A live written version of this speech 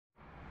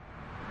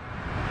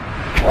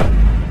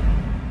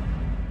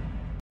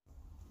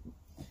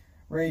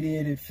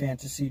Radiated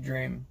fantasy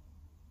dream.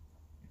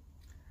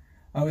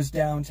 I was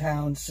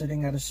downtown,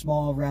 sitting at a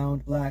small,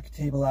 round, black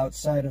table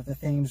outside of the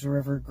Thames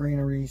River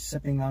greenery,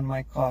 sipping on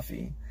my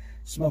coffee,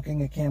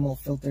 smoking a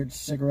Camel-filtered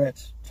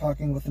cigarette,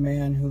 talking with a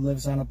man who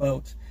lives on a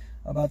boat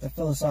about the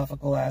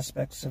philosophical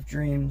aspects of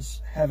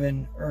dreams,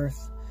 heaven,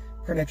 earth,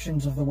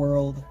 predictions of the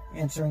world,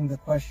 answering the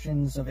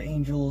questions of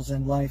angels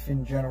and life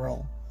in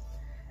general.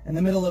 In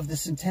the middle of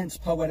this intense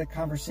poetic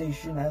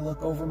conversation, I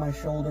look over my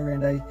shoulder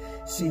and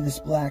I see this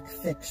black,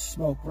 thick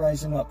smoke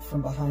rising up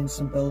from behind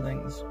some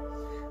buildings.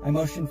 I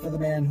motioned for the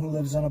man who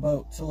lives on a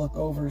boat to look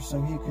over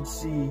so he could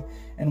see,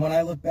 and when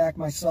I looked back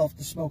myself,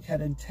 the smoke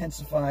had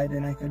intensified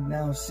and I could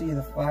now see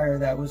the fire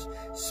that was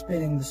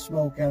spitting the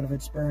smoke out of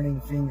its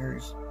burning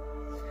fingers.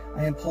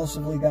 I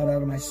impulsively got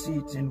out of my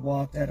seat and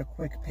walked at a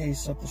quick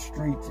pace up the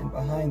street and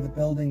behind the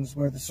buildings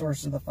where the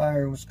source of the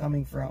fire was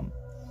coming from.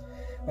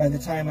 By the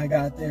time I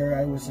got there,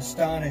 I was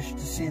astonished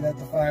to see that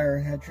the fire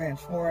had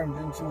transformed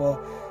into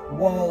a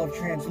wall of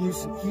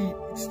translucent heat,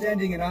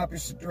 extending in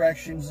opposite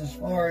directions as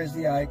far as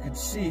the eye could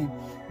see,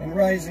 and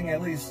rising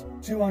at least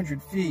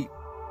 200 feet.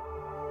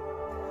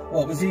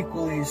 What was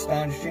equally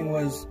astonishing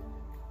was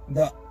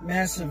the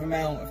massive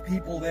amount of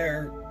people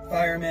there: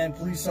 firemen,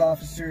 police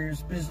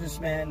officers,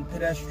 businessmen,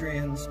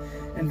 pedestrians,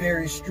 and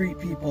various street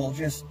people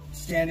just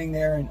standing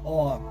there in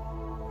awe.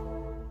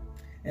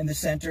 In the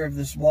center of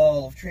this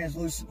wall of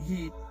translucent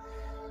heat,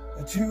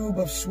 a tube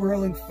of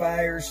swirling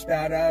fire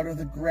spat out of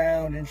the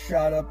ground and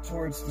shot up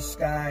towards the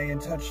sky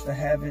and touched the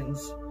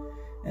heavens.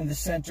 In the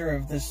center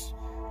of this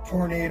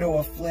tornado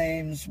of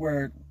flames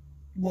were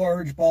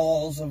large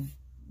balls of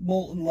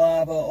molten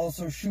lava,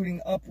 also shooting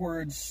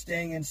upwards,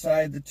 staying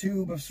inside the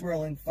tube of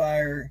swirling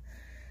fire,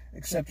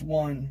 except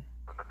one.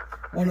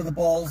 One of the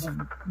balls of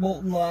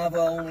molten lava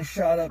only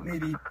shot up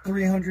maybe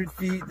 300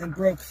 feet, then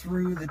broke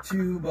through the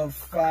tube of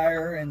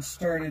fire and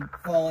started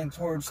falling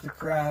towards the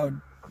crowd.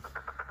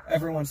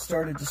 Everyone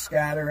started to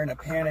scatter in a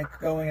panic,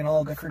 going in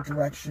all different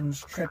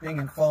directions, tripping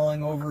and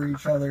falling over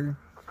each other.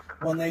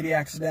 One lady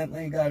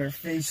accidentally got her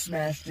face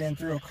smashed in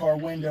through a car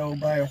window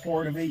by a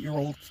horde of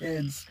 8-year-old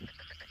kids.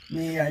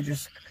 Me, I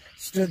just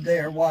stood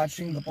there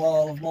watching the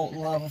ball of molten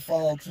lava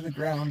fall to the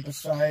ground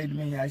beside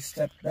me. I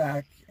stepped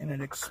back and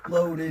it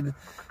exploded,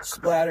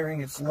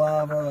 splattering its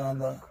lava on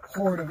the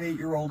horde of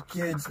 8-year-old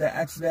kids that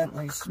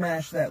accidentally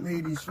smashed that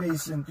lady's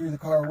face in through the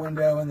car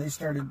window, and they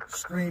started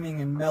screaming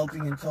and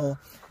melting until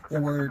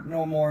there were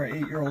no more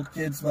 8-year-old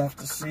kids left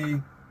to see.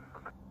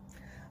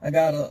 I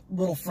got a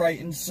little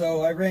frightened,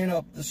 so I ran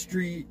up the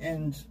street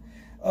and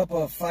up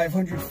a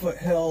 500-foot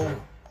hill.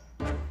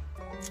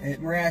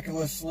 It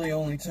miraculously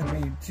only took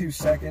me 2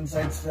 seconds,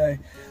 I'd say.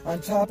 On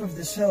top of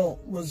this hill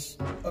was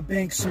a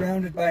bank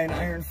surrounded by an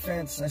iron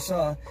fence. I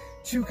saw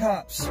 2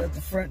 cops at the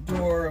front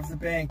door of the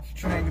bank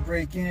trying to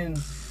break in.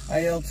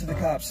 I yelled to the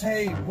cops,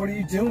 "Hey, what are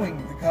you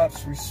doing?" The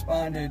cops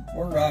responded,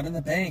 "We're robbing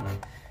the bank."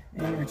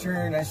 In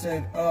return, I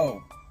said,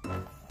 "Oh."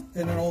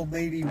 Then an old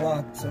lady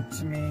walked up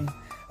to me.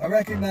 I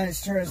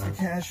recognized her as the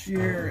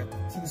cashier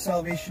to the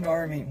Salvation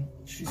Army.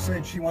 She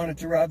said she wanted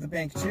to rob the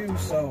bank too,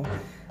 so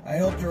I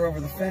helped her over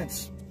the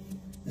fence.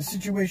 The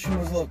situation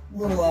was a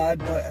little odd,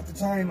 but at the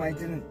time I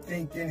didn't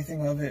think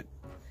anything of it.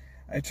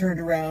 I turned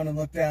around and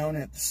looked down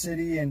at the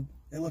city, and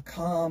it looked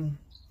calm.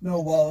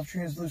 No wall of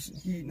translucent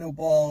heat, no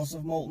balls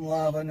of molten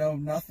lava, no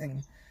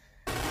nothing.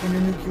 Then a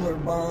nuclear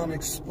bomb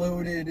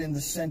exploded in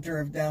the center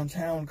of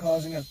downtown,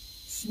 causing a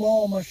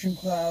small mushroom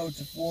cloud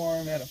to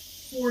form at a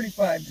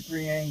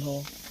 45-degree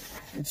angle.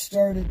 It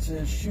started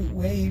to shoot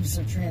waves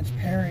of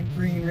transparent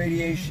green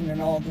radiation in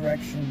all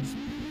directions.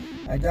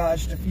 I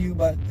dodged a few,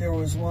 but there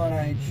was one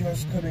I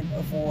just couldn't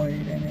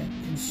avoid, and it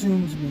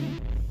consumed me.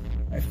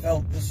 I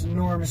felt this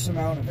enormous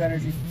amount of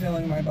energy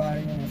filling my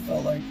body, and I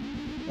felt like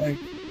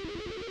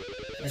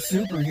a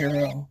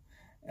superhero.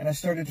 And I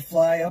started to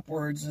fly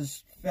upwards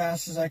as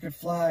fast as I could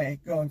fly,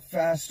 going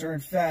faster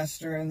and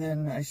faster, and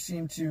then I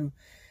seemed to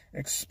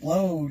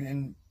explode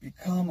and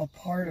become a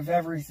part of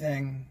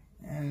everything,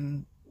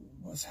 and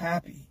was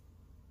happy.